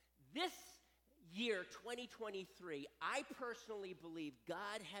This year, 2023, I personally believe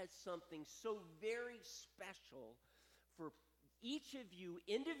God has something so very special for each of you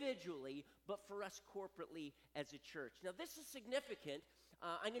individually, but for us corporately as a church. Now, this is significant.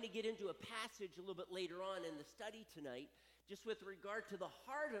 I'm going to get into a passage a little bit later on in the study tonight, just with regard to the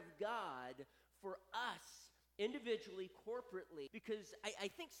heart of God for us individually, corporately, because I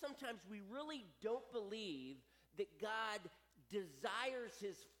think sometimes we really don't believe that God desires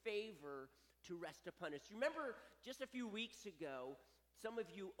his favor to rest upon us. You remember just a few weeks ago, some of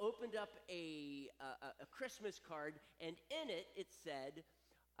you opened up a Christmas card, and in it said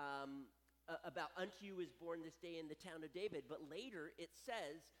about unto you is born this day in the town of David. But later it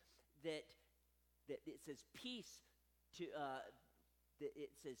says that it says peace to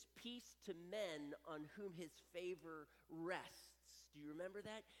peace to men on whom his favor rests. Do you remember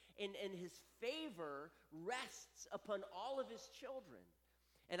that? And his favor rests upon all of his children.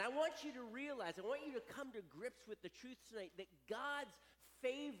 And I want you to realize, I want you to come to grips with the truth tonight that God's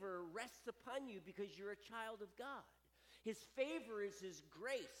favor rests upon you because you're a child of God. His favor is his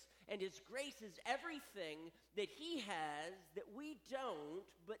grace, and his grace is everything that he has that we don't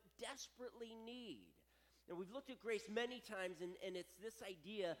but desperately need. And we've looked at grace many times, and it's this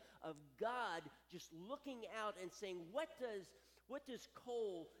idea of God just looking out and saying, what does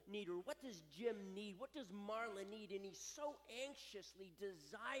Cole need, or what does Jim need, what does Marla need? And he's so anxiously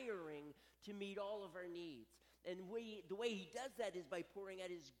desiring to meet all of our needs. And the way he does that is by pouring out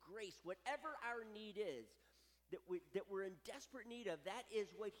his grace. Whatever our need is that we're in desperate need of, that is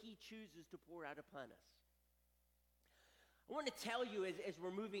what he chooses to pour out upon us. I want to tell you as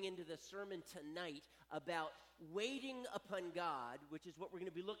we're moving into the sermon tonight about waiting upon God, which is what we're going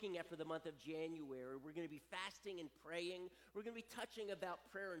to be looking at for the month of January. We're going to be fasting and praying. We're going to be touching about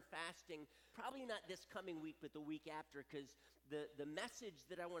prayer and fasting, probably not this coming week, but the week after, because the message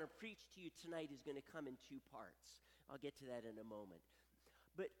that I want to preach to you tonight is going to come in two parts. I'll get to that in a moment.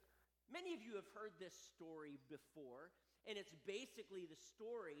 But many of you have heard this story before, and it's basically the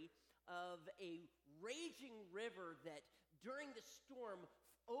story of a raging river that during the storm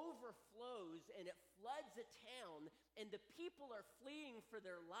overflows and it floods a town, and the people are fleeing for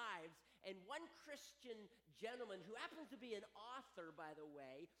their lives. And one Christian gentleman, who happens to be an author, by the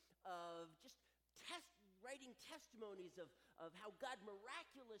way, of just writing testimonies of how God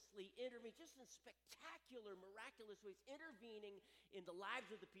miraculously intervened, just in spectacular, miraculous ways, intervening in the lives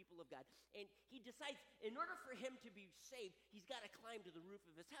of the people of God. And he decides, in order for him to be saved, he's got to climb to the roof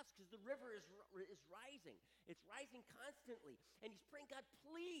of his house because the river is rising. It's rising constantly. And he's praying, God,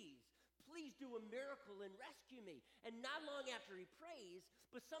 please do a miracle and rescue me. And not long after he prays,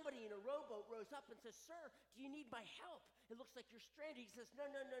 but somebody in a rowboat rows up and says, sir, do you need my help? It looks like you're stranded. He says,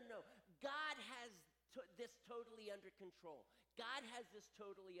 no. God has this totally under control. God has this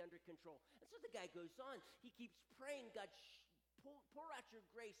totally under control. And so the guy goes on. He keeps praying, God, pour out your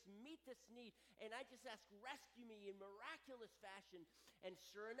grace, meet this need. And I just ask, rescue me in miraculous fashion. And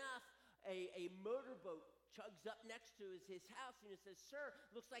sure enough, a motorboat chugs up next to his house, and he says, sir,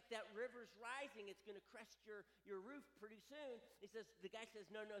 looks like that river's rising. It's going to crest your roof pretty soon. The guy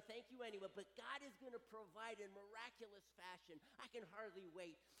says, no, thank you anyway, but God is going to provide in miraculous fashion. I can hardly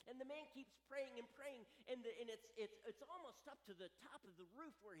wait. And the man keeps praying, and it's almost up to the top of the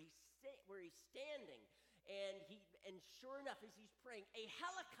roof where he's standing. And sure enough, as he's praying, a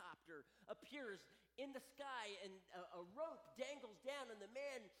helicopter appears in the sky, and a rope dangles down, and the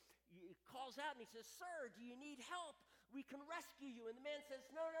man calls out and he says, sir, do you need help? We can rescue you. And the man says,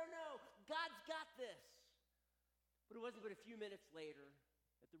 no, God's got this. But it wasn't but a few minutes later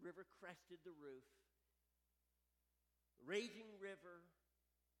that the river crested the roof. The raging river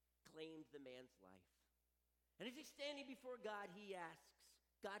claimed the man's life. And as he's standing before God, he asks,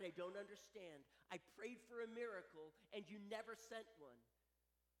 God, I don't understand. I prayed for a miracle and you never sent one.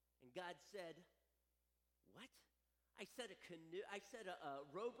 And God said, what? I said a canoe, I said a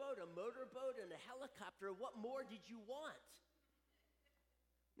rowboat, a motorboat, and a helicopter. What more did you want?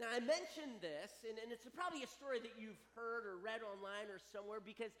 Now, I mentioned this, and it's probably a story that you've heard or read online or somewhere,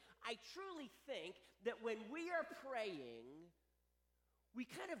 because I truly think that when we are praying, we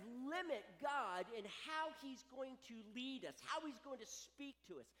kind of limit God in how he's going to lead us, how he's going to speak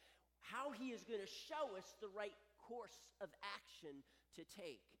to us, how he is going to show us the right course of action to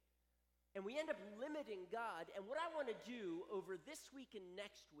take. And we end up limiting God. And what I want to do over this week and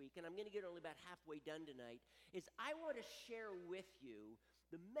next week, and I'm going to get only about halfway done tonight, is I want to share with you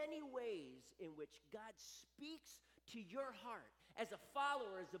the many ways in which God speaks to your heart as a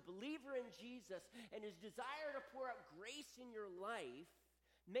follower, as a believer in Jesus, and his desire to pour out grace in your life,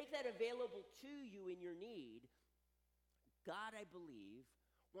 make that available to you in your need. God, I believe,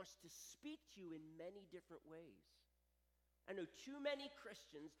 wants to speak to you in many different ways. I know too many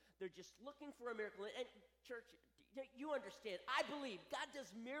Christians, they're just looking for a miracle. And church, you understand, I believe God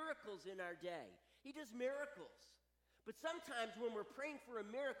does miracles in our day. He does miracles. But sometimes when we're praying for a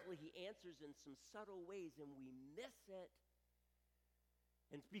miracle, he answers in some subtle ways and we miss it.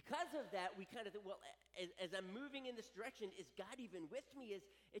 And because of that, we kind of think, well, as I'm moving in this direction, is God even with me?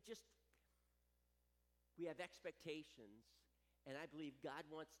 We have expectations. And I believe God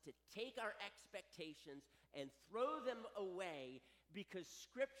wants to take our expectations and throw them away because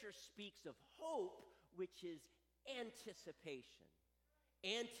Scripture speaks of hope, which is anticipation.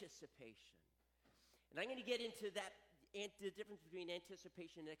 Anticipation. And I'm going to get into that, the difference between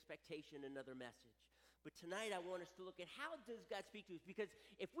anticipation and expectation, another message. But tonight I want us to look at how does God speak to us? Because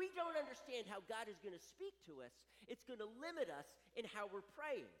if we don't understand how God is going to speak to us, it's going to limit us in how we're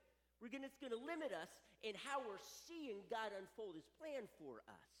praying. It's going to limit us in how we're seeing God unfold his plan for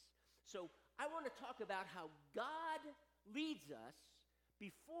us. So I want to talk about how God leads us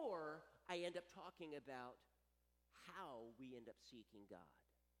before I end up talking about how we end up seeking God.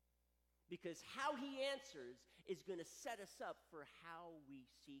 Because how he answers is going to set us up for how we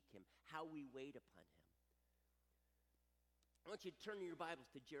seek him, how we wait upon him. I want you to turn your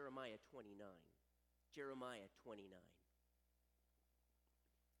Bibles to Jeremiah 29. Jeremiah 29.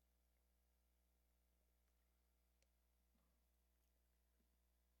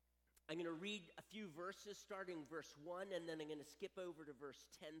 I'm going to read a few verses starting verse 1, and then I'm going to skip over to verse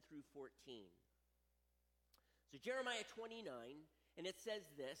 10 through 14. So Jeremiah 29, and it says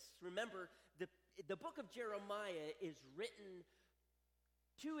this. Remember, the book of Jeremiah is written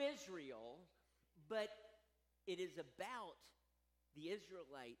to Israel, but it is about the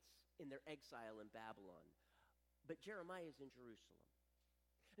Israelites in their exile in Babylon. But Jeremiah is in Jerusalem.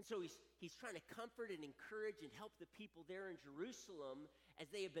 And so he's trying to comfort and encourage and help the people there in Jerusalem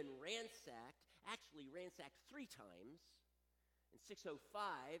as they have been ransacked, actually ransacked 3 times, in 605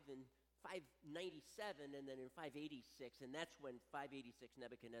 and 597 and then in 586, and that's when 586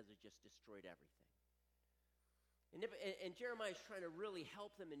 Nebuchadnezzar just destroyed everything. And Jeremiah is trying to really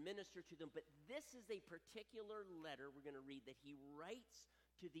help them and minister to them, but this is a particular letter we're going to read that he writes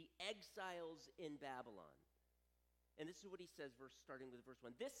to the exiles in Babylon. And this is what he says, starting with verse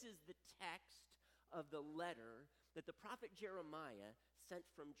 1. This is the text of the letter that the prophet Jeremiah sent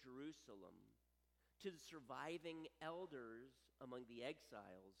from Jerusalem to the surviving elders among the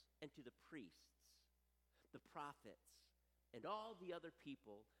exiles and to the priests, the prophets, and all the other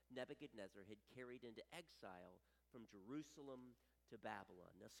people Nebuchadnezzar had carried into exile from Jerusalem to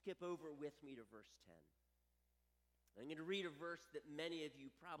Babylon. Now skip over with me to verse 10. I'm going to read a verse that many of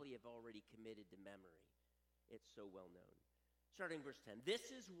you probably have already committed to memory. It's so well known. Starting verse 10.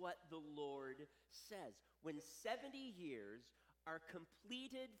 This is what the Lord says. When 70 years are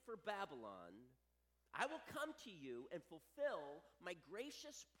completed for Babylon, I will come to you and fulfill my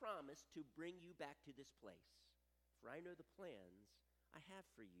gracious promise to bring you back to this place. For I know the plans I have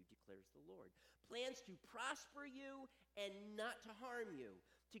for you, declares the Lord. Plans to prosper you and not to harm you,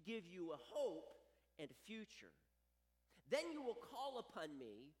 to give you a hope and a future. Then you will call upon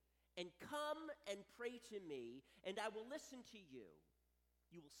me and come and pray to me, and I will listen to you.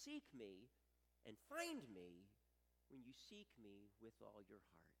 You will seek me and find me when you seek me with all your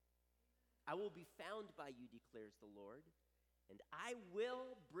heart. I will be found by you, declares the Lord, and I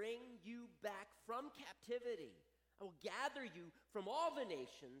will bring you back from captivity. I will gather you from all the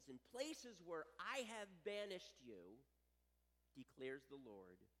nations and places where I have banished you, declares the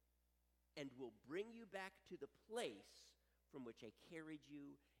Lord, and will bring you back to the place from which I carried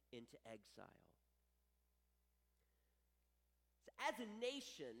you into exile. So as a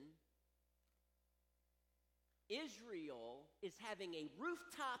nation, Israel is having a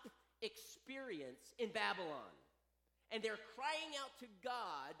rooftop experience in Babylon. And they're crying out to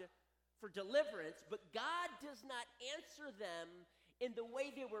God for deliverance, but God does not answer them in the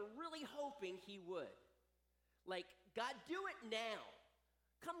way they were really hoping he would. Like, God, do it now.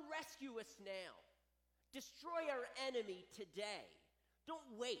 Come rescue us now. Destroy our enemy today.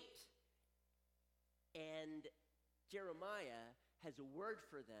 Don't wait. And Jeremiah has a word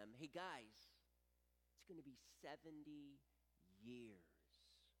for them. Hey, guys, it's going to be 70 years.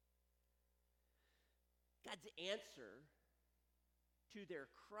 God's answer to their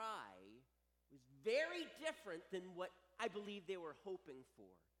cry was very different than what I believe they were hoping for.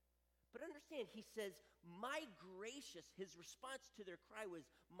 But understand, he says, his response to their cry was,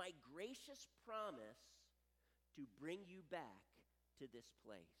 my gracious promise to bring you back to this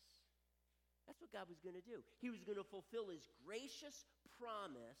place. That's what God was going to do. He was going to fulfill his gracious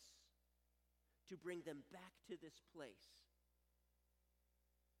promise to bring them back to this place.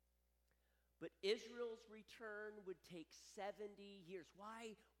 But Israel's return would take 70 years.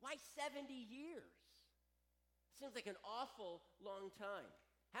 Why 70 years? Seems like an awful long time.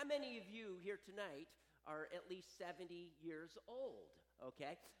 How many of you here tonight are at least 70 years old?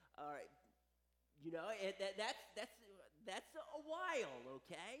 Okay? All right. You know, that's a while,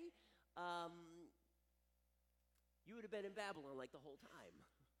 okay? You would have been in Babylon like the whole time.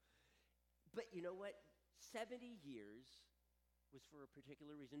 But you know what? 70 years was for a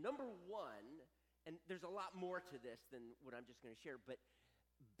particular reason. Number one, and there's a lot more to this than what I'm just going to share, but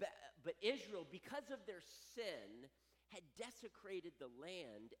Israel, because of their sin, had desecrated the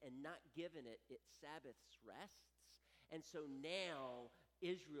land and not given it its Sabbath's rests. And so now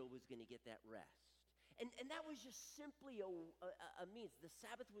Israel was going to get that rest. And that was just simply a means. The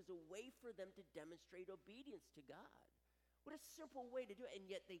Sabbath was a way for them to demonstrate obedience to God. What a simple way to do it, and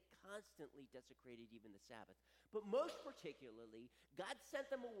yet they constantly desecrated even the Sabbath. But most particularly, God sent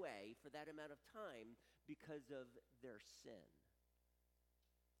them away for that amount of time because of their sin.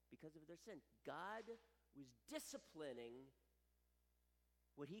 Because of their sin. God was disciplining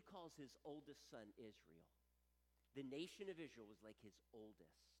what he calls his oldest son, Israel. The nation of Israel was like his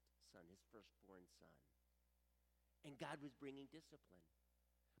oldest son, his firstborn son. And God was bringing discipline.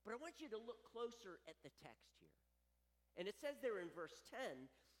 But I want you to look closer at the text here. And it says there in verse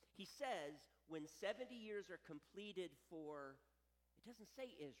 10, he says, when 70 years are completed for, it doesn't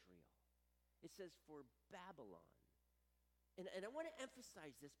say Israel. It says for Babylon. And I want to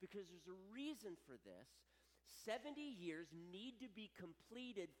emphasize this because there's a reason for this. 70 years need to be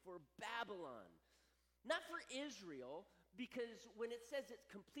completed for Babylon. Not for Israel, because when it says it's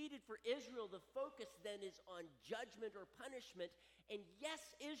completed for Israel, the focus then is on judgment or punishment. And yes,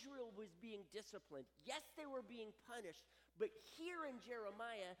 Israel was being disciplined. Yes, they were being punished. But here in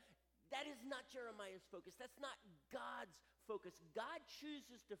Jeremiah, that is not Jeremiah's focus. That's not God's focus. God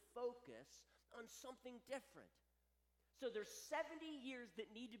chooses to focus on something different. So there's 70 years that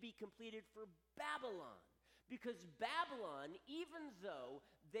need to be completed for Babylon. Because Babylon, even though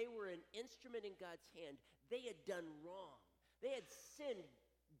they were an instrument in God's hand, they had done wrong. They had sinned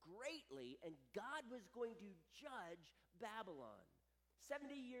greatly, and God was going to judge Babylon.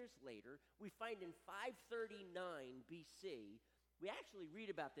 70 years later, we find in 539 BC, we actually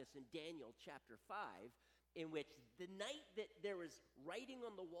read about this in Daniel chapter 5, in which the night that there was writing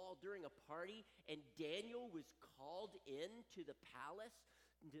on the wall during a party, and Daniel was called into the palace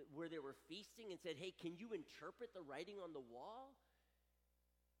where they were feasting and said, hey, can you interpret the writing on the wall?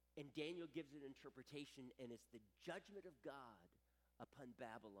 And Daniel gives an interpretation, and it's the judgment of God upon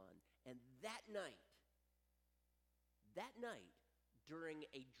Babylon. And that night, during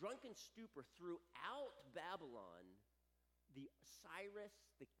a drunken stupor throughout Babylon, the Cyrus,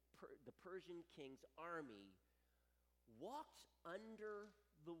 the Persian king's army, walked under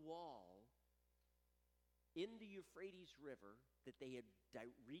the wall in the Euphrates River that they had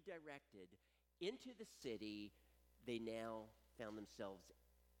redirected into the city. They now found themselves,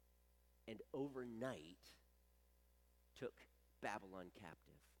 and overnight took Babylon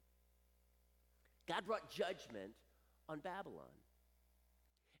captive. God brought judgment on Babylon.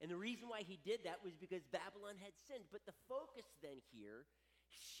 And the reason why he did that was because Babylon had sinned. But the focus then here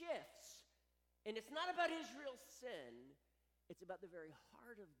shifts, and it's not about Israel's sin, it's about the very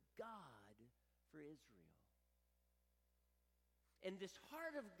heart of God for Israel. And this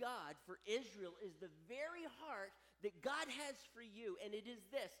heart of God for Israel is the very heart that God has for you, and it is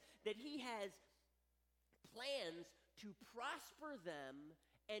this, that he has plans to prosper them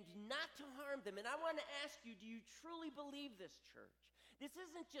and not to harm them. And I want to ask you, do you truly believe this, church? This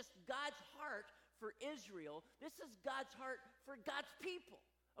isn't just God's heart for Israel. This is God's heart for God's people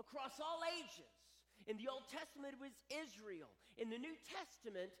across all ages. In the Old Testament, it was Israel. In the New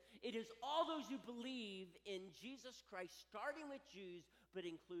Testament, it is all those who believe in Jesus Christ, starting with Jews, but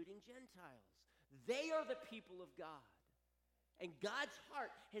including Gentiles. They are the people of God. And God's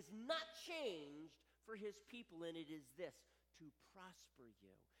heart has not changed for his people, and it is this, to prosper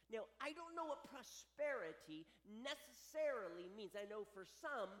you. Now, I don't know what prosperity necessarily means. I know for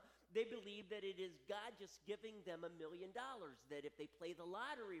some, they believe that it is God just giving them $1 million, that if they play the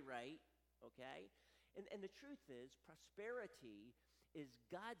lottery right, okay? And the truth is, prosperity is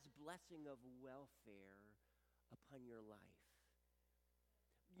God's blessing of welfare upon your life.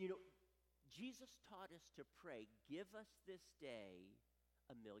 You know, Jesus taught us to pray, give us this day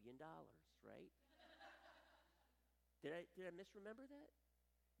 $1 million, right? Did I misremember that?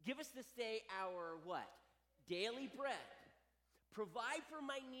 Give us this day our what? Daily bread. Provide for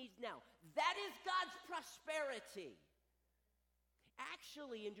my needs now. That is God's prosperity.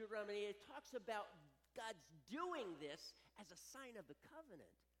 Actually, in Deuteronomy, it talks about God's doing this as a sign of the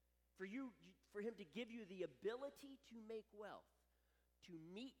covenant. for him to give you the ability to make wealth, to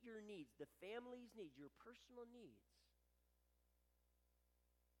meet your needs, the family's needs, your personal needs.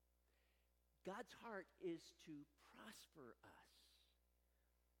 God's heart is to prosper us.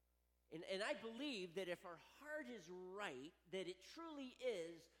 And I believe that if our heart is right, that it truly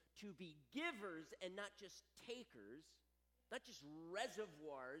is to be givers and not just takers, not just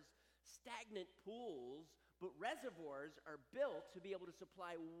reservoirs, stagnant pools, but reservoirs are built to be able to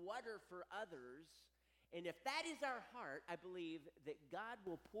supply water for others. And if that is our heart, I believe that God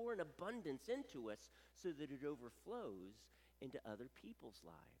will pour an abundance into us so that it overflows into other people's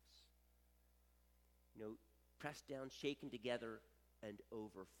lives. Pressed down, shaken together, and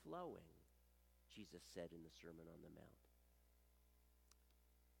overflowing, Jesus said in the Sermon on the Mount.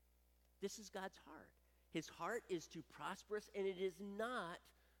 This is God's heart. His heart is to prosper us, and it is not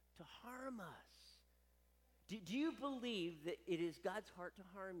to harm us. Do you believe that it is God's heart to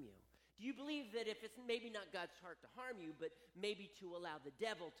harm you? Do you believe that if it's maybe not God's heart to harm you, but maybe to allow the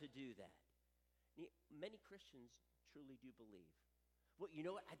devil to do that? Many Christians truly do believe. Well, you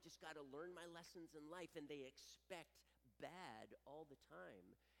know what? I just got to learn my lessons in life, and they expect bad all the time.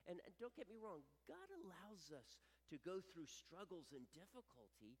 And don't get me wrong, God allows us to go through struggles and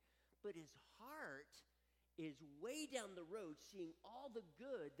difficulty, but his heart is way down the road seeing all the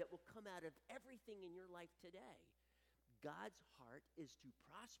good that will come out of everything in your life today. God's heart is to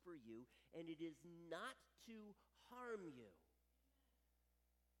prosper you, and it is not to harm you,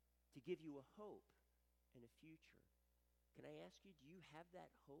 to give you a hope and a future. Can I ask you, do you have that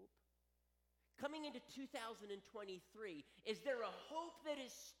hope? Coming into 2023, is there a hope that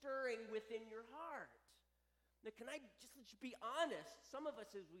is stirring within your heart? Now, can I just be honest? Some of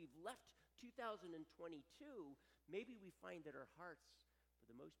us, as we've left 2022, maybe we find that our hearts, for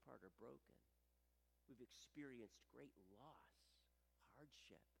the most part, are broken. We've experienced great loss,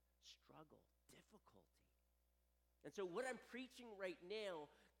 hardship, struggle, difficulty. And so what I'm preaching right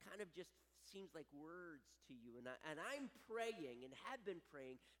now kind of just seems like words to you. And I'm praying and have been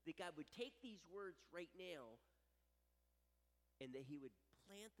praying that God would take these words right now and that he would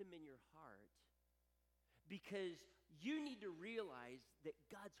plant them in your heart, because you need to realize that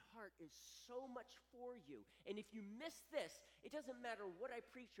God's heart is so much for you. And if you miss this, it doesn't matter what I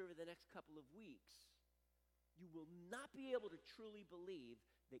preach over the next couple of weeks. You will not be able to truly believe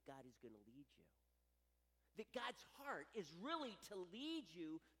that God is going to lead you. That God's heart is really to lead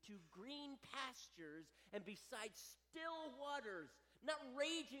you to green pastures and beside still waters, not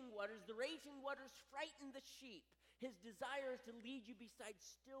raging waters. The raging waters frighten the sheep. His desire is to lead you beside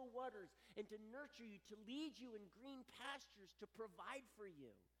still waters and to nurture you, to lead you in green pastures, to provide for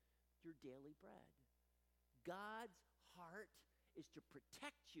you your daily bread. God's heart is to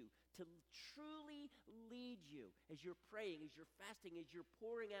protect you, to truly lead you as you're praying, as you're fasting, as you're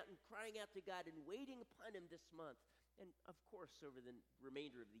pouring out and crying out to God and waiting upon him this month. And of course, over the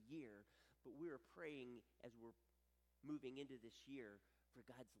remainder of the year, but we're praying as we're moving into this year for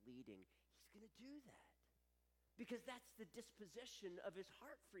God's leading. He's going to do that because that's the disposition of his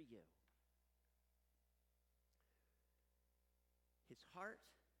heart for you. His heart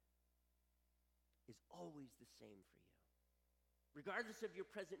is always the same for you. Regardless of your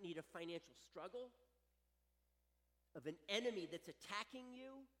present need of financial struggle, of an enemy that's attacking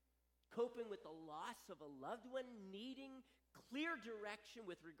you, coping with the loss of a loved one, needing clear direction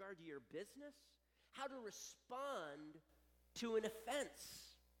with regard to your business, how to respond to an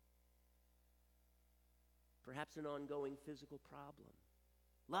offense, perhaps an ongoing physical problem,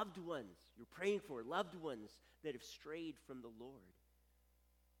 loved ones you're praying for, loved ones that have strayed from the Lord.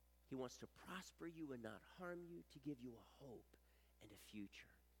 He wants to prosper you and not harm you, to give you a hope and a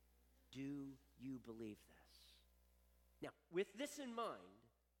future. Do you believe this? Now, with this in mind,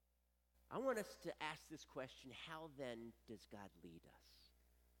 I want us to ask this question: how then does God lead us?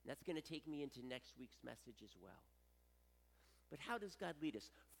 And that's going to take me into next week's message as well. But how does God lead us?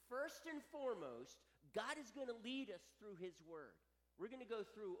 First and foremost, God is going to lead us through his word. We're going to go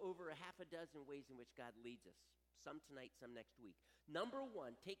through over a half a dozen ways in which God leads us. Some tonight, some next week. Number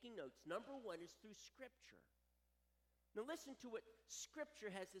one, taking notes, number one is through Scripture. Now listen to what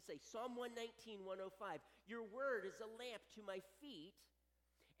Scripture has to say. Psalm 119, 105. Your word is a lamp to my feet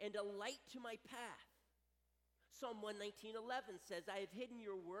and a light to my path. Psalm 119, 11 says, I have hidden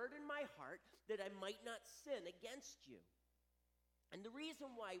your word in my heart that I might not sin against you. And the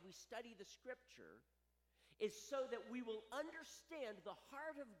reason why we study the Scripture is so that we will understand the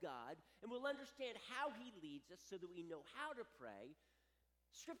heart of God and we'll understand how he leads us so that we know how to pray.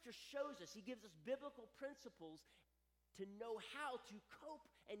 Scripture shows us, he gives us biblical principles to know how to cope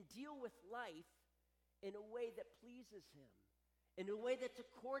and deal with life in a way that pleases him in a way that's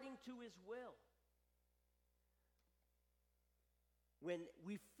according to his will. When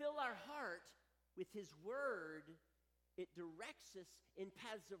we fill our heart with his word, it directs us in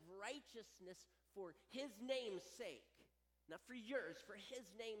paths of righteousness for his name's sake. Not for yours, for his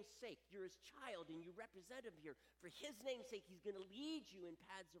name's sake. You're his child and you represent him here. For his name's sake, he's going to lead you in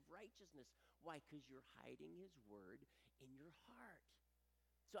paths of righteousness. Why? Because you're hiding his word in your heart.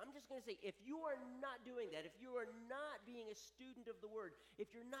 So I'm just going to say, if you are not doing that, if you are not being a student of the word,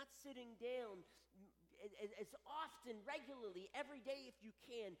 if you're not sitting down as often, regularly, every day if you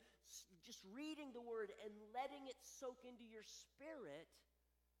can, just reading the word and letting it soak into your spirit,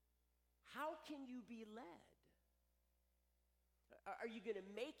 how can you be led? Are you going to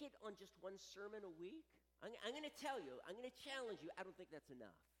make it on just one sermon a week? I'm going to tell you, I'm going to challenge you, I don't think that's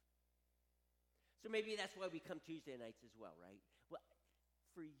enough. So maybe that's why we come Tuesday nights as well, right? Well,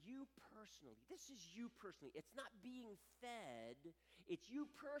 for you personally, this is you personally. It's not being fed. It's you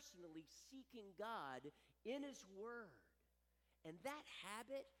personally seeking God in his word. And that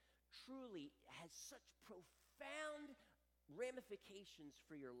habit truly has such profound ramifications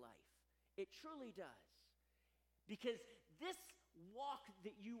for your life. It truly does. Because this walk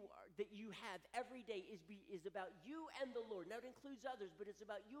that you have every day is about you and the Lord. Now it includes others, but it's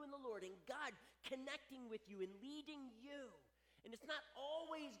about you and the Lord and God connecting with you and leading you. And it's not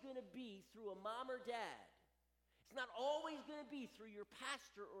always going to be through a mom or dad. It's not always going to be through your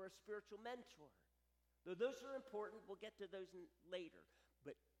pastor or a spiritual mentor. Though those are important, we'll get to those later.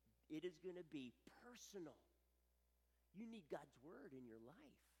 But it is going to be personal. You need God's word in your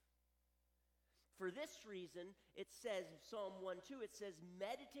life. For this reason, it says, Psalm 1:2, it says,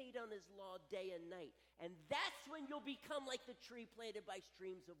 meditate on his law day and night. And that's when you'll become like the tree planted by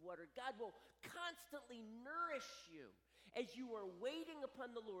streams of water. God will constantly nourish you as you are waiting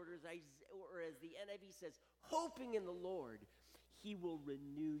upon the Lord, or as the NIV says, hoping in the Lord, he will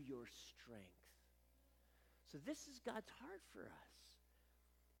renew your strength. So this is God's heart for us.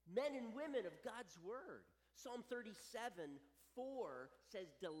 Men and women of God's word. Psalm 37:4 says,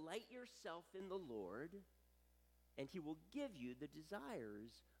 delight yourself in the Lord, and he will give you the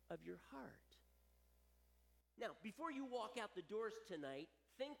desires of your heart. Now, before you walk out the doors tonight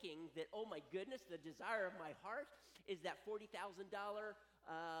thinking that, oh my goodness, the desire of my heart is that $40,000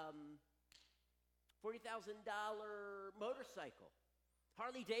 motorcycle,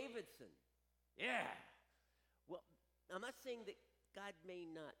 Harley Davidson. Yeah. Well, I'm not saying that God may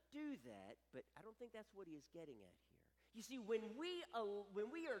not do that, but I don't think that's what he is getting at here. You see, when we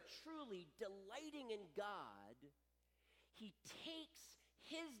are truly delighting in God, he takes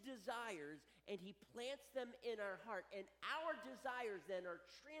his desires and he plants them in our heart, and our desires then are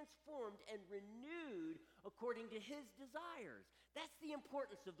transformed and renewed according to his desires. That's the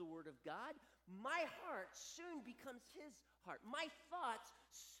importance of the word of God. My heart soon becomes his heart. My thoughts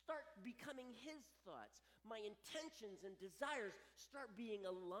start becoming his thoughts. My intentions and desires start being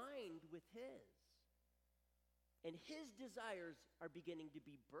aligned with his. And his desires are beginning to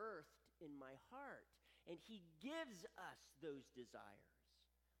be birthed in my heart. And he gives us those desires.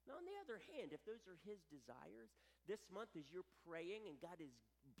 Now, on the other hand, if those are his desires, this month as you're praying and God is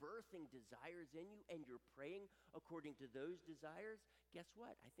birthing desires in you and you're praying according to those desires, guess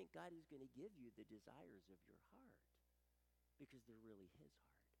what? I think God is going to give you the desires of your heart because they're really his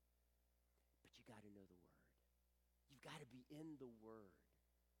heart. But you got to know the word. You've got to be in the word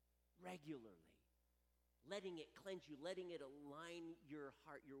regularly, letting it cleanse you, letting it align your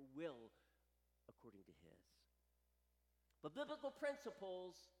heart, your will, according to his. But biblical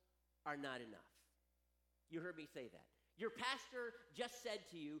principles are not enough. You heard me say that. Your pastor just said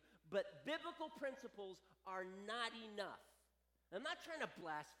to you, but biblical principles are not enough. I'm not trying to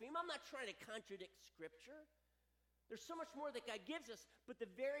blaspheme. I'm not trying to contradict Scripture. There's so much more that God gives us, but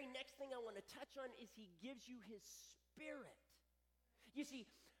the very next thing I want to touch on is he gives you his Spirit. You see,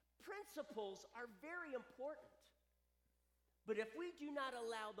 principles are very important. But if we do not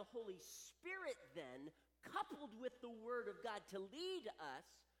allow the Holy Spirit then, coupled with the Word of God to lead us,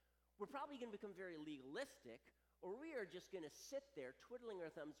 we're probably going to become very legalistic, or we are just going to sit there twiddling our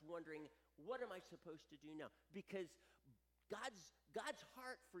thumbs wondering, what am I supposed to do now? Because God's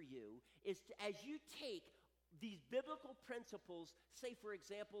heart for you is to, as you take these biblical principles, say for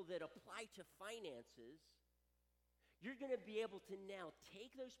example, that apply to finances, you're going to be able to now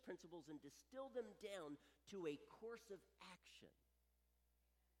take those principles and distill them down to a course of action.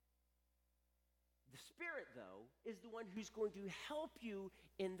 The Spirit, though, is the one who's going to help you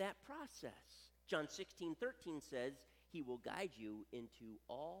in that process. John 16:13 says, he will guide you into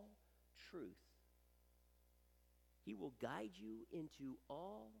all truth. He will guide you into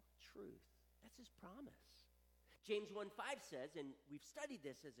all truth. That's his promise. James 1:5 says, and we've studied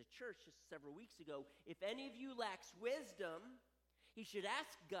this as a church just several weeks ago, if any of you lacks wisdom, he should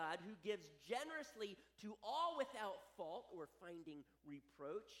ask God, who gives generously to all without fault or finding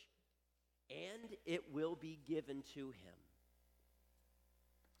reproach, and it will be given to him.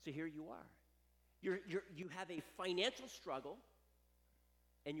 So here you are. You have a financial struggle,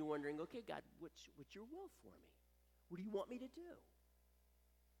 and you're wondering, okay, God, what's your will for me? What do you want me to do?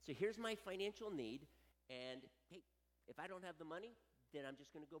 So here's my financial need, and hey, if I don't have the money, then I'm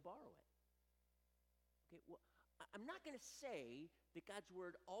just going to go borrow it. Okay, well, I'm not going to say that God's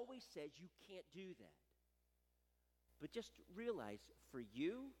word always says you can't do that. But just realize, for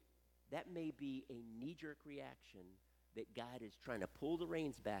you, that may be a knee-jerk reaction that God is trying to pull the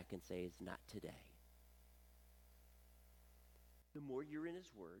reins back and say, it's not today. The more you're in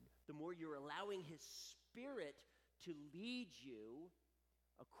his word, the more you're allowing his Spirit to lead you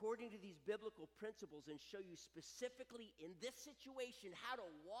according to these biblical principles and show you specifically in this situation how to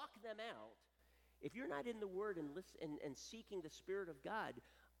walk them out. If you're not in the Word and seeking the Spirit of God,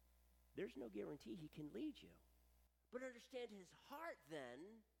 there's no guarantee he can lead you. But understand, his heart then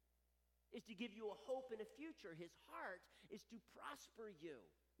is to give you a hope and a future. His heart is to prosper you,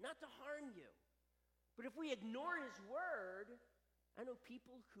 not to harm you. But if we ignore his word, I know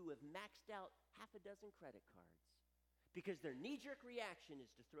people who have maxed out half a dozen credit cards because their knee-jerk reaction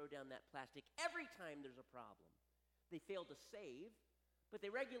is to throw down that plastic every time there's a problem. They fail to save, but they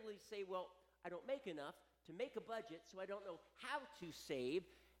regularly say, well, I don't make enough to make a budget, so I don't know how to save.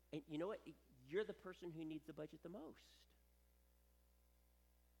 And you know what? You're the person who needs the budget the most.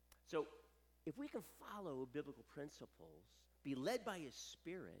 So if we can follow biblical principles, be led by his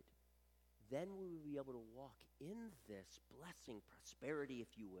Spirit, then we will be able to walk in this blessing, prosperity,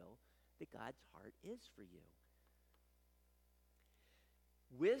 if you will, that God's heart is for you.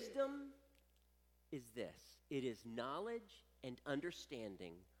 Wisdom is this. It is knowledge and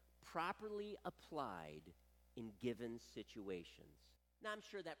understanding properly applied in given situations. Now, I'm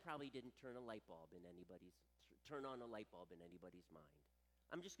sure that probably didn't turn on a light bulb in anybody's mind.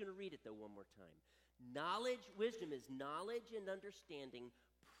 I'm just going to read it, though, one more time. Wisdom is knowledge and understanding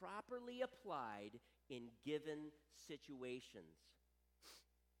properly applied in given situations.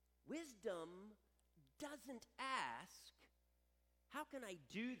 Wisdom doesn't ask, how can I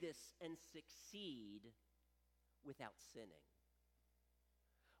do this and succeed without sinning?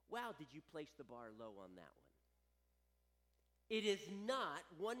 Wow, did you place the bar low on that one? It is not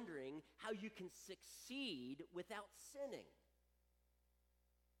wondering how you can succeed without sinning.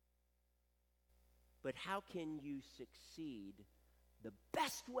 But how can you succeed the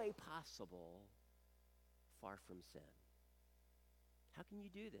best way possible far from sin? How can you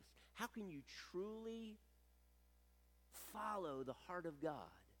do this? How can you truly follow the heart of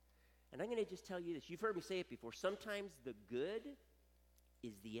God? And I'm going to just tell you this. You've heard me say it before. Sometimes the good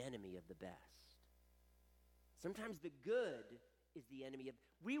is the enemy of the best. Sometimes the good is the enemy of...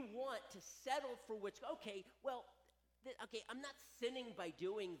 We want to settle for what's... Okay, I'm not sinning by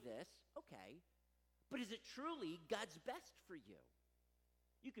doing this. Okay. But is it truly God's best for you?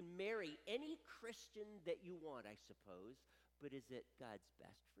 You can marry any Christian that you want, I suppose, but is it God's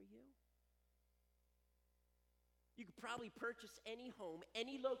best for you? You could probably purchase any home,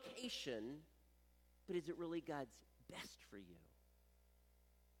 any location, but is it really God's best for you?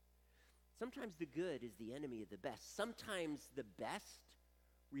 Sometimes the good is the enemy of the best. Sometimes the best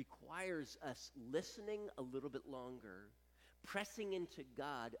requires us listening a little bit longer, pressing into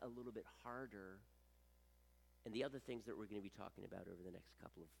God a little bit harder, and the other things that we're going to be talking about over the next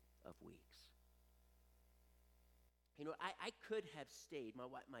couple of weeks. You know, I could have stayed,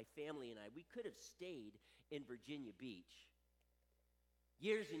 my family and I, we could have stayed in Virginia Beach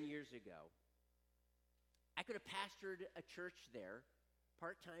years and years ago. I could have pastored a church there,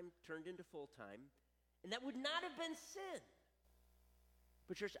 part-time turned into full-time, and that would not have been sin.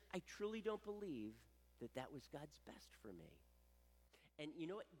 But church, I truly don't believe that that was God's best for me. And you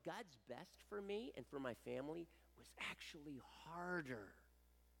know what? God's best for me and for my family was actually harder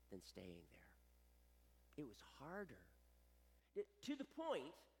than staying there. It was harder. To the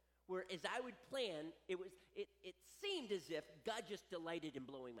point where as I would plan, it seemed as if God just delighted in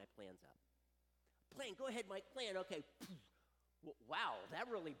blowing my plans up. Plan, go ahead, Mike, plan, okay. Wow, that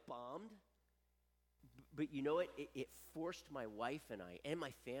really bombed. But you know what? It forced my wife and I and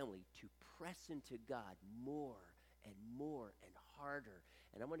my family to press into God more and more and harder.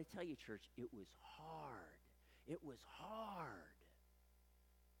 And I want to tell you, church, it was hard. It was hard.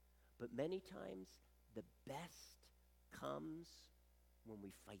 But many times, the best comes when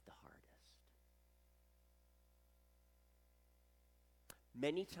we fight the hardest.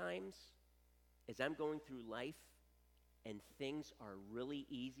 Many times, as I'm going through life, and things are really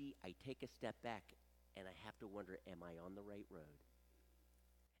easy, I take a step back and I have to wonder, am I on the right road?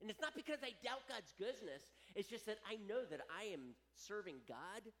 And it's not because I doubt God's goodness. It's just that I know that I am serving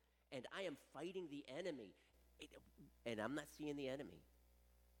God and I am fighting the enemy. And I'm not seeing the enemy.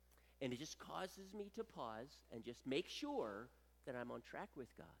 And it just causes me to pause and just make sure that I'm on track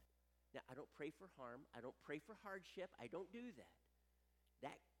with God. Now, I don't pray for harm. I don't pray for hardship. I don't do that.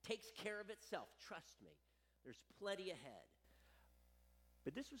 That takes care of itself. Trust me. There's plenty ahead.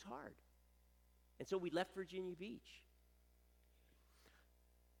 But this was hard. And so we left Virginia Beach.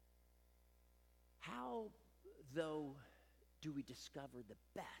 How, though, do we discover the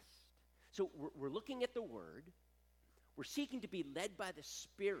best? So we're looking at the Word. We're seeking to be led by the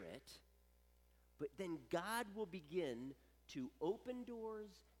Spirit. But then God will begin to open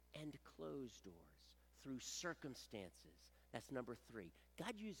doors and close doors through circumstances. That's number 3.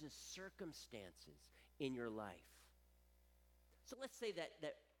 God uses circumstances in your life. So let's say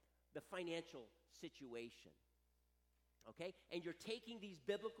that the financial situation, okay? And you're taking these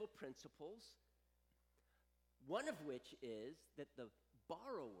biblical principles, one of which is that the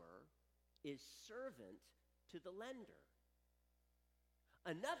borrower is servant to the lender.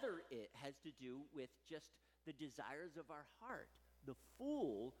 Another, it has to do with just the desires of our heart. The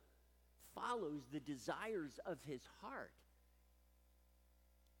fool follows the desires of his heart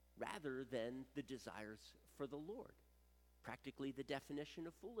rather than the desires for the Lord. Practically the definition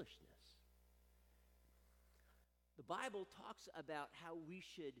of foolishness. The Bible talks about how we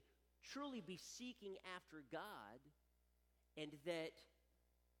should truly be seeking after God and that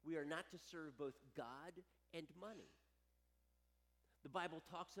we are not to serve both God and money. The Bible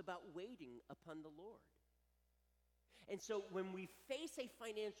talks about waiting upon the Lord. And so when we face a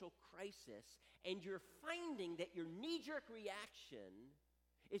financial crisis and you're finding that your knee-jerk reaction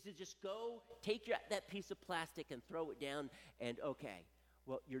is to just go take that piece of plastic and throw it down and, okay,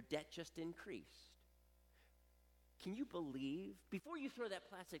 well, your debt just increased. Can you believe, before you throw that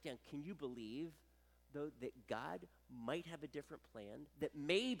plastic down, can you believe, though, that God might have a different plan? That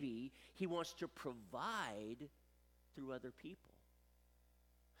maybe he wants to provide through other people?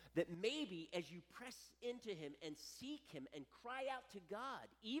 That maybe as you press into him and seek him and cry out to God,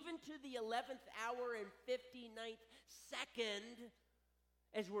 even to the 11th hour and 59th second,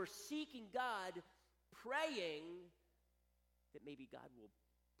 as we're seeking God, praying, that maybe God will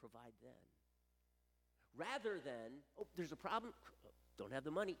provide then. Rather than, oh, there's a problem, don't have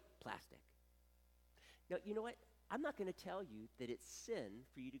the money, plastic. Now, you know what? I'm not going to tell you that it's sin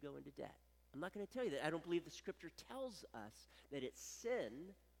for you to go into debt. I'm not going to tell you that. I don't believe the Scripture tells us that it's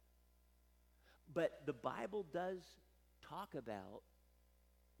sin. But the Bible does talk about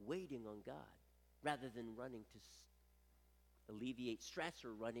waiting on God rather than running to alleviate stress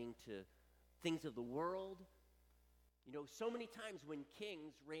or running to things of the world. You know, so many times when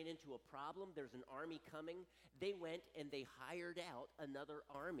kings ran into a problem, there's an army coming, they went and they hired out another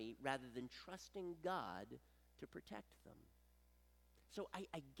army rather than trusting God to protect them. So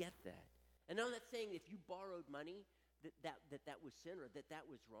I get that. And I'm not saying if you borrowed money that was sin or that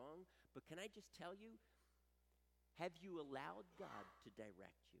was wrong, but can I just tell you, have you allowed God to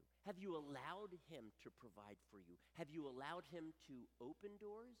direct you? Have you allowed him to provide for you? Have you allowed him to open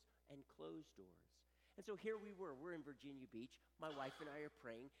doors and close doors? And so here we're in Virginia Beach. My wife and I are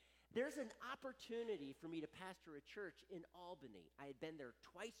praying. There's an opportunity for me to pastor a church in Albany. I had been there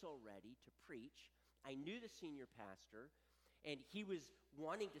twice already to preach. I knew the senior pastor, and he was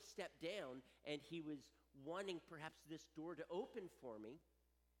wanting to step down, and he was wanting perhaps this door to open for me.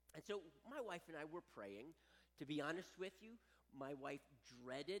 And so my wife and I were praying. To be honest with you, my wife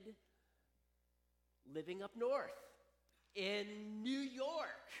dreaded living up north in New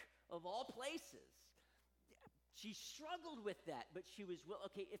York, of all places. She struggled with that, but she was, well,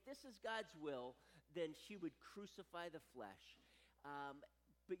 okay, if this is God's will, then she would crucify the flesh.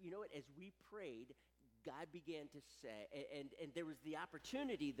 But you know what? As we prayed, God began to say, and there was the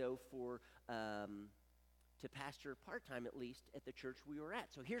opportunity, though, for to pastor part-time, at least, at the church we were at.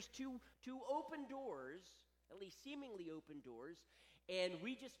 So here's two open doors, at least seemingly open doors, and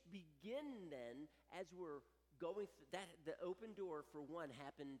we just begin then, as we're going through that, the open door for one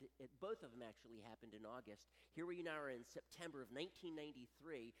happened, both of them actually happened in August. Here we now are in September of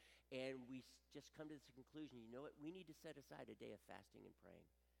 1993, and we just come to this conclusion, you know what, we need to set aside a day of fasting and praying.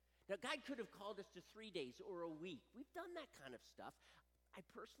 Now, God could have called us to 3 days or a week. We've done that kind of stuff. I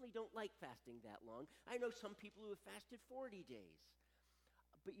personally don't like fasting that long. I know some people who have fasted 40 days.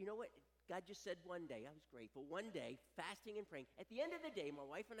 But you know what? God just said one day, I was grateful, one day, fasting and praying. At the end of the day, my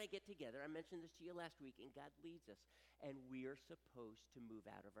wife and I get together. I mentioned this to you last week, and God leads us. And we are supposed to move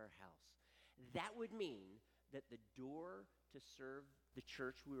out of our house. That would mean that the door to serve the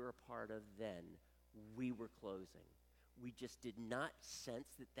church we were a part of then, we were closing. We just did not sense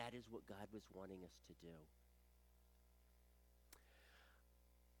that that is what God was wanting us to do.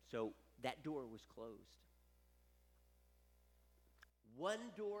 So that door was closed. One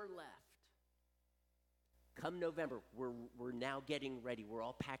door left. Come November, we're now getting ready. We're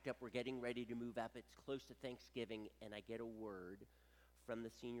all packed up. We're getting ready to move up. It's close to Thanksgiving, and I get a word from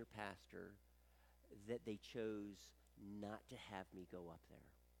the senior pastor that they chose not to have me go up there.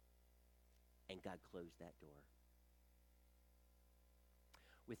 And God closed that door.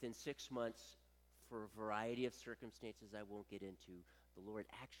 Within 6 months, for a variety of circumstances I won't get into, the Lord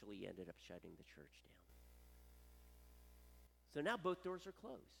actually ended up shutting the church down. So now both doors are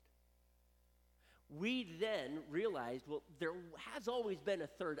closed. We then realized, well, there has always been a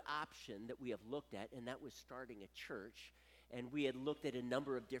third option that we have looked at, and that was starting a church. And we had looked at a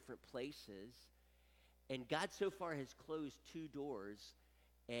number of different places. And God so far has closed 2 doors.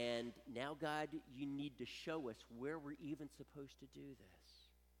 And now, God, you need to show us where we're even supposed to do this.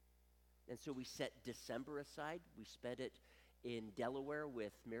 And so we set December aside. We spent it in Delaware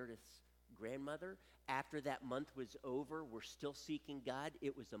with Meredith's grandmother. After that month was over, we're still seeking God.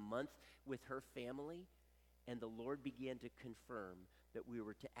 It was a month with her family, and the Lord began to confirm that we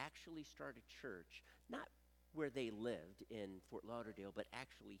were to actually start a church, not where they lived in Fort Lauderdale, but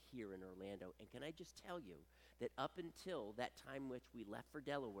actually here in Orlando. And can I just tell you that up until that time which we left for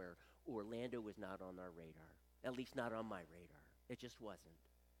Delaware, Orlando was not on our radar, at least not on my radar. It just wasn't.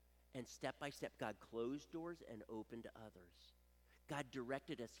 And step by step, God closed doors and opened others. God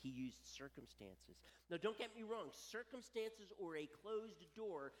directed us. He used circumstances. Now, don't get me wrong. Circumstances or a closed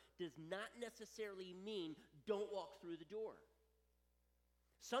door does not necessarily mean don't walk through the door.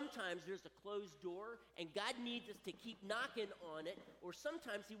 Sometimes there's a closed door, and God needs us to keep knocking on it, or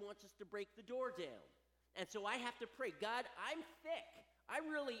sometimes he wants us to break the door down. And so I have to pray, God, I'm thick. I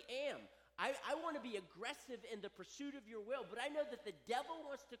really am. I want to be aggressive in the pursuit of your will, but I know that the devil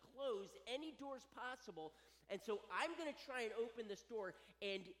wants to close any doors possible, and so I'm going to try and open this door,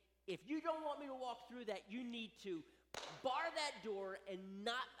 and if you don't want me to walk through that, you need to bar that door and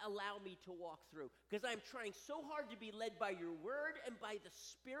not allow me to walk through, because I'm trying so hard to be led by your word and by the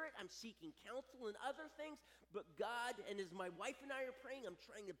Spirit. I'm seeking counsel and other things, but God, and as my wife and I are praying, I'm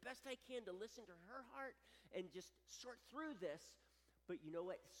trying the best I can to listen to her heart and just sort through this. But you know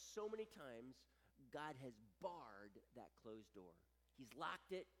what? So many times, God has barred that closed door. He's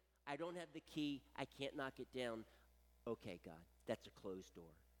locked it. I don't have the key. I can't knock it down. Okay, God, that's a closed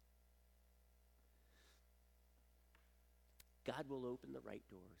door. God will open the right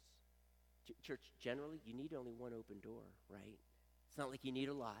doors. Church, generally, you need only one open door, right? It's not like you need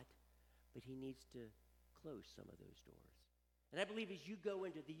a lot, but he needs to close some of those doors. And I believe as you go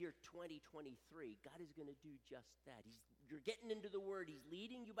into the year 2023, God is going to do just that. You're getting into the Word. He's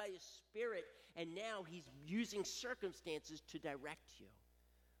leading you by His Spirit, and now He's using circumstances to direct you.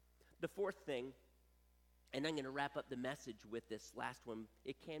 The fourth thing, and I'm going to wrap up the message with this last one.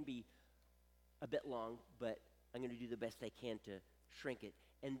 It can be a bit long, but I'm going to do the best I can to shrink it.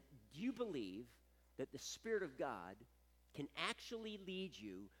 And do you believe that the Spirit of God can actually lead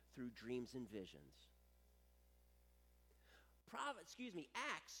you through dreams and visions?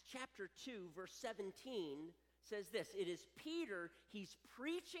 Acts chapter 2, verse 17 says this. It is Peter, he's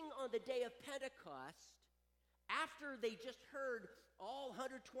preaching on the day of Pentecost after they just heard all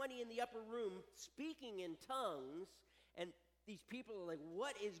 120 in the upper room speaking in tongues, and these people are like,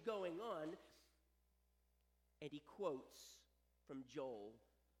 what is going on? And he quotes from Joel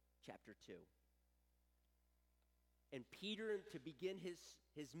chapter 2. And Peter, to begin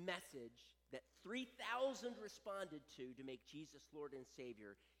his message that 3,000 responded to make Jesus Lord and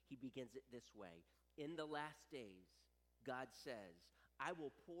Savior, he begins it this way. In the last days, God says, I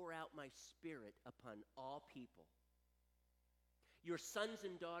will pour out my Spirit upon all people. Your sons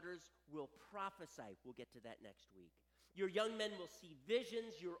and daughters will prophesy. We'll get to that next week. Your young men will see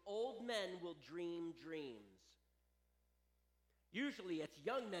visions. Your old men will dream dreams. Usually it's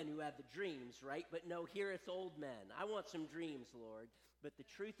young men who have the dreams, right? But no, here it's old men. I want some dreams, Lord. But the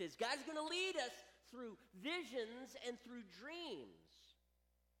truth is, God's going to lead us through visions and through dreams.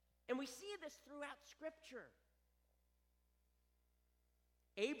 And we see this throughout Scripture.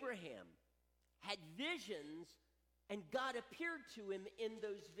 Abraham had visions, and God appeared to him in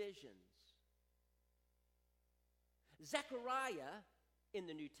those visions. Zechariah, in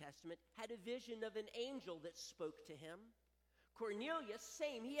the New Testament, had a vision of an angel that spoke to him. Cornelius,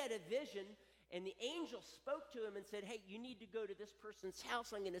 same, he had a vision, and the angel spoke to him and said, hey, you need to go to this person's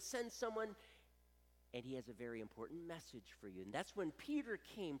house. I'm going to send someone. and he has a very important message for you. And that's when Peter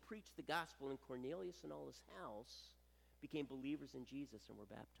came, preached the gospel, and Cornelius and all his house became believers in Jesus and were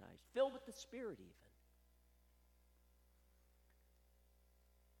baptized, filled with the Spirit even.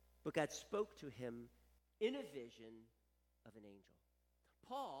 But God spoke to him in a vision of an angel.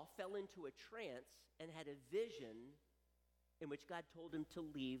 Paul fell into a trance and had a vision in which God told him to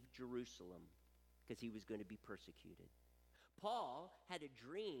leave Jerusalem because he was going to be persecuted. Paul had a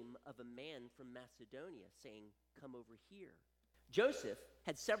dream of a man from Macedonia saying, "Come over here." Joseph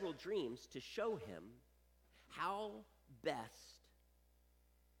had several dreams to show him how best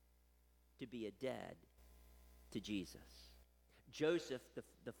to be a dad to Jesus. Joseph,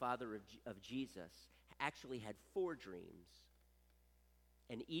 the father of Jesus, actually had 4 dreams.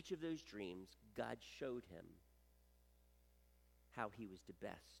 And each of those dreams, God showed him how he was to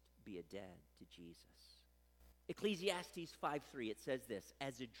best be a dad to Jesus. Ecclesiastes 5:3, it says this,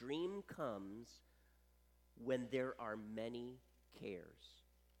 "As a dream comes when there are many cares."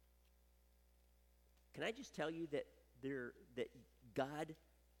 Can I just tell you that God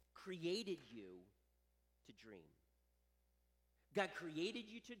created you to dream? God created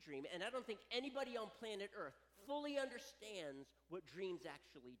you to dream, and I don't think anybody on planet Earth fully understands what dreams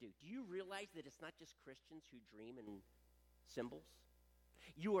actually do. Do you realize that it's not just Christians who dream in symbols?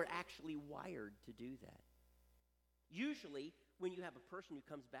 You are actually wired to do that. Usually, when you have a person who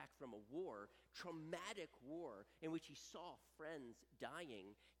comes back from a war, traumatic war, in which he saw friends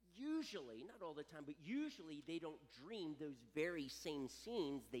dying, usually, not all the time, but usually they don't dream those very same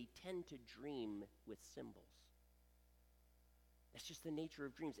scenes. They tend to dream with symbols. That's just the nature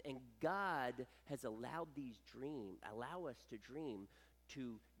of dreams. And God has allowed allow us to dream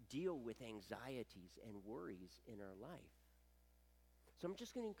to deal with anxieties and worries in our life. So I'm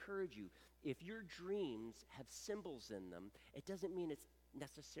just going to encourage you, if your dreams have symbols in them, it doesn't mean it's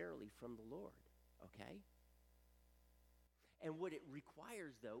necessarily from the Lord, okay? And what it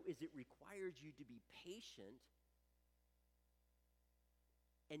requires, though, is it requires you to be patient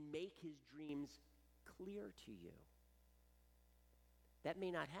and make his dreams clear to you. That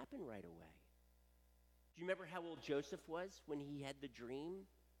may not happen right away. Do you remember how old Joseph was when he had the dream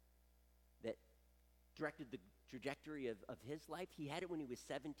that directed the trajectory of his life? He had it when he was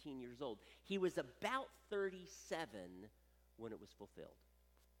 17 years old. He was about 37 when it was fulfilled.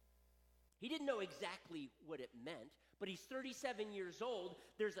 He didn't know exactly what it meant, but he's 37 years old.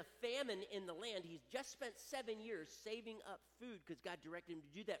 There's a famine in the land. He's just spent 7 years saving up food because God directed him to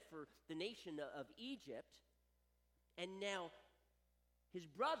do that for the nation of Egypt. And now his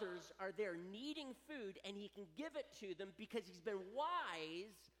brothers are there needing food, and he can give it to them because he's been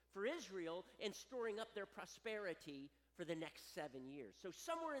wise for Israel in storing up their prosperity for the next 7 years. So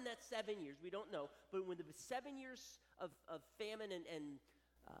somewhere in that 7 years, we don't know, but when the 7 years of famine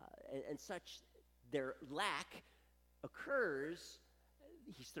and such, their lack occurs,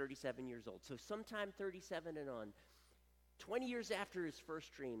 he's 37 years old. So sometime 37 and on, 20 years after his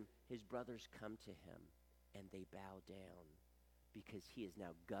first dream, his brothers come to him, and they bow down because he is now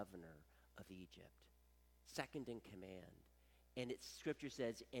governor of Egypt, second in command. And Scripture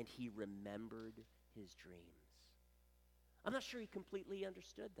says, and he remembered his dreams. I'm not sure he completely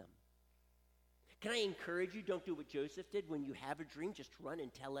understood them. Can I encourage you, don't do what Joseph did. When you have a dream, just run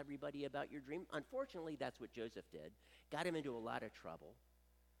and tell everybody about your dream. Unfortunately, that's what Joseph did. Got him into a lot of trouble.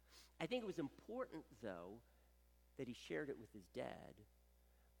 I think it was important, though, that he shared it with his dad.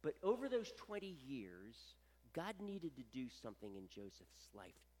 But over those 20 years, God needed to do something in Joseph's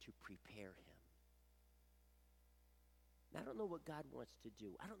life to prepare him. Now, I don't know what God wants to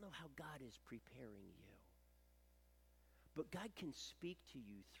do. I don't know how God is preparing you. But God can speak to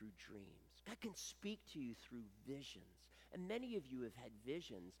you through dreams. God can speak to you through visions. And many of you have had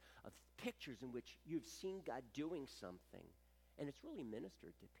visions of pictures in which you've seen God doing something, and it's really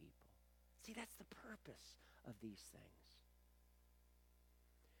ministered to people. See, that's the purpose of these things.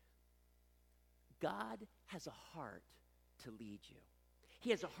 God has a heart to lead you. He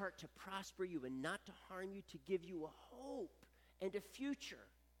has a heart to prosper you and not to harm you, to give you a hope and a future.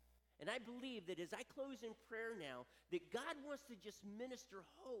 And I believe that as I close in prayer now, that God wants to just minister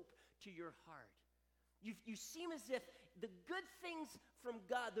hope to your heart. You seem as if the good things from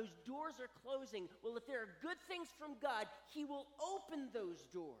God, those doors are closing. Well, if there are good things from God, he will open those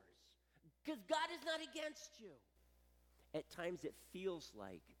doors because God is not against you. At times it feels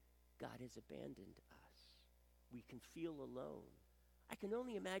like God has abandoned us. We can feel alone. I can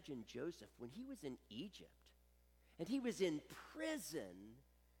only imagine Joseph when he was in Egypt and he was in prison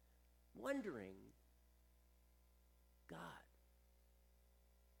wondering, God,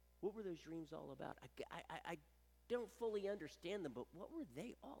 what were those dreams all about? I don't fully understand them, but what were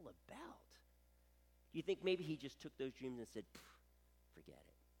they all about? Do you think maybe he just took those dreams and said, forget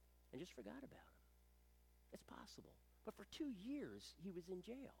it, and just forgot about them? It's possible. But for 2 years, he was in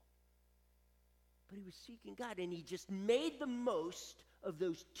jail. But he was seeking God, and he just made the most of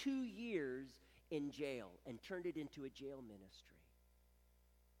those 2 years in jail and turned it into a jail ministry.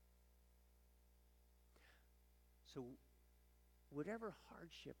 So whatever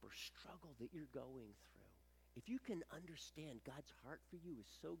hardship or struggle that you're going through, if you can understand God's heart for you is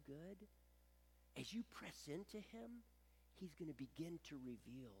so good, as you press into him, he's going to begin to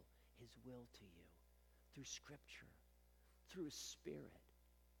reveal his will to you through Scripture, through his Spirit.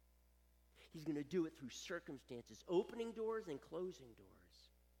 He's going to do it through circumstances, opening doors and closing doors.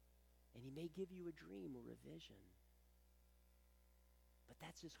 And he may give you a dream or a vision. But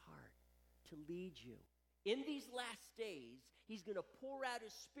that's his heart, to lead you. In these last days, he's going to pour out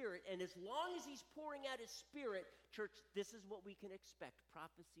his Spirit, and as long as he's pouring out his Spirit, church, this is what we can expect: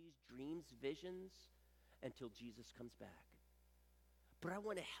 prophecies, dreams, visions, until Jesus comes back. But I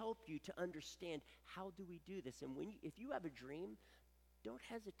want to help you to understand, how do we do this? And if you have a dream, don't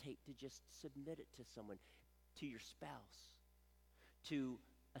hesitate to just submit it to someone, to your spouse, to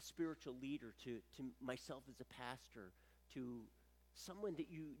a spiritual leader, to myself as a pastor, to someone that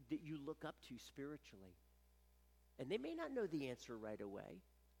you look up to spiritually. And they may not know the answer right away,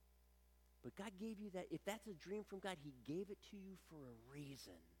 but God gave you that. If that's a dream from God, he gave it to you for a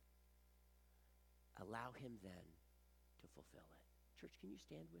reason. Allow him then to fulfill it. Church, can you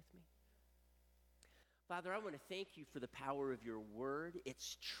stand with me? Father, I want to thank you for the power of your word.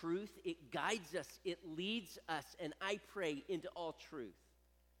 It's truth. It guides us. It leads us, and I pray, into all truth.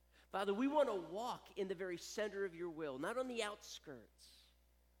 Father, we want to walk in the very center of your will, not on the outskirts.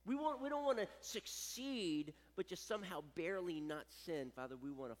 We don't want to succeed, but just somehow barely not sin. Father,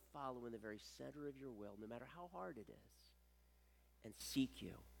 we want to follow in the very center of your will, no matter how hard it is, and seek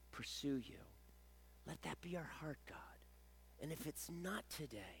you, pursue you. Let that be our heart, God. And if it's not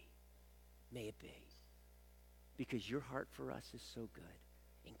today, may it be. Because your heart for us is so good.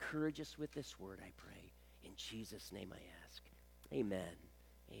 Encourage us with this word, I pray. In Jesus' name I ask. Amen.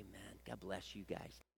 Amen. God bless you guys.